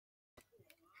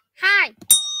Hi.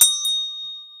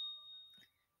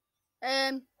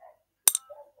 Wrong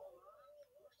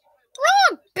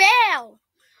bell.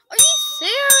 Are you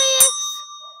serious?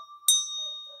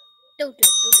 Don't do it.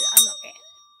 I'm not gay.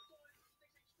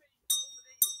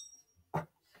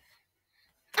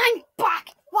 I'm back.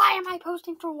 Why am I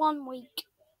posting for 1 week?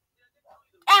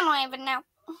 I don't even know.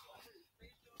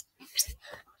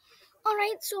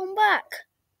 Alright, so I'm back.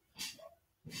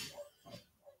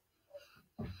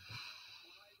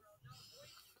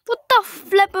 What the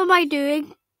flip am I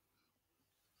doing?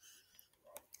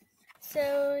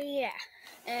 So yeah.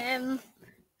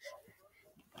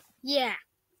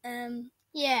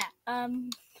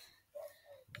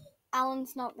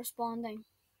 Alan's not responding.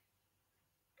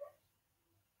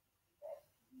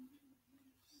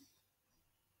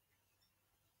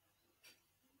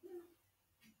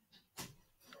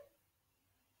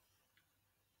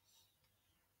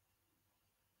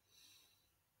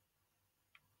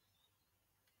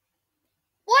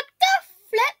 What the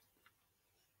flip?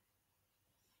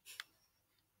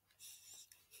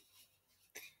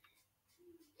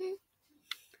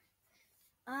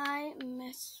 I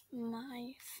miss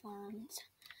my fans.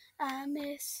 I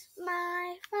miss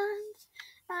my fans.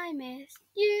 I miss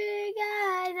you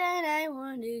guys, and I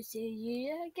want to see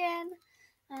you again.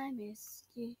 I miss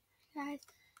you guys.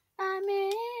 I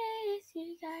miss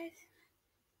you guys.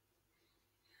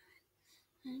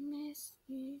 I miss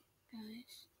you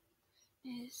guys.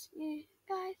 Miss you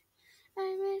guys.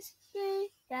 I miss you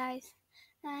guys.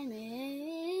 I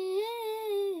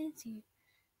miss you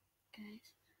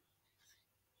guys.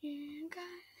 You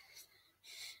guys.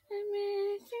 I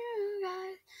miss you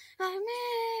guys. I miss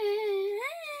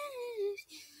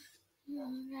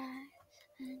you guys.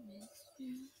 I miss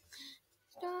you.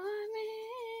 So I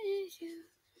miss you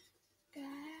guys.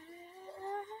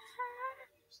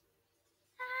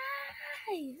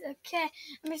 Okay.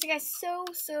 I miss you guys so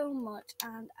much.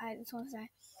 And I just want to say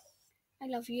I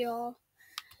love you all.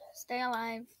 Stay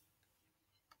alive.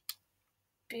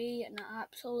 Be an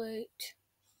absolute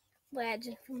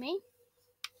legend for me.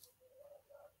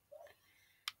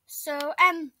 So,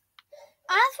 as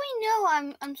we know,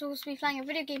 I'm supposed to be playing a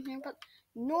video game here, but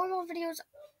normal video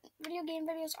game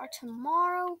videos are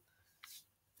tomorrow.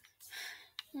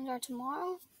 Next time.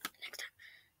 Oh,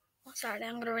 sorry,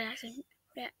 I'm gonna reacting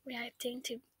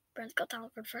to Brent's Got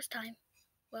Talent for the first time.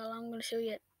 Well, I'm gonna show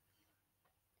you it.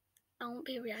 I won't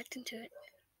be reacting to it.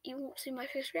 You won't see my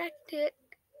face react to it.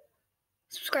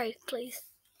 Subscribe, please.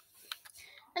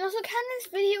 And also, can this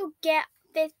video get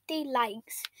 50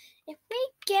 likes? If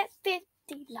we get 50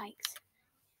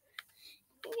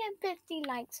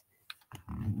 likes,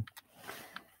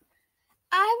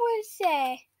 I would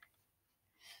say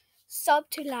sub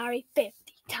to Larry 50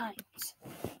 times.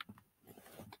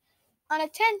 And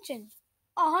attention,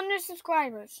 100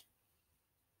 subscribers.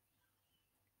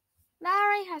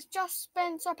 Larry has just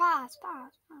been surpassed.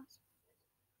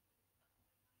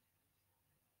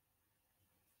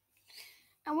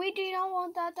 And we do not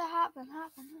want that to happen.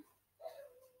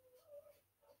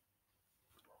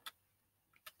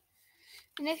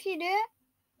 And if you do it,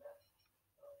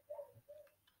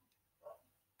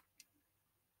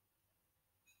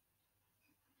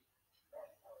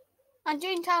 on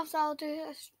June 12th, I'll do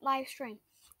a live stream.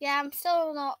 Yeah, I'm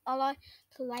still not allowed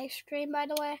to live stream, by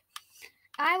the way.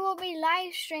 I will be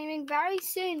live streaming very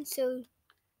soon, so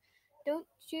don't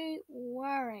you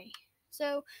worry.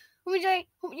 So,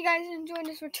 hope you guys enjoyed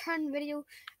this return video.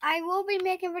 I will be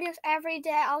making videos every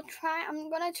day. I'm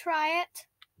gonna try it.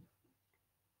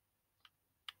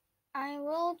 I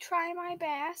will try my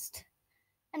best.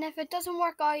 And if it doesn't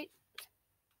work out,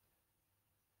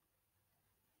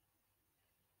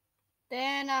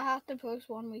 then I have to post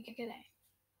 1 week a day.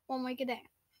 1 week a day.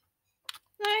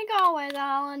 Like always,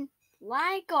 Alan.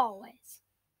 Like always.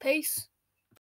 Peace.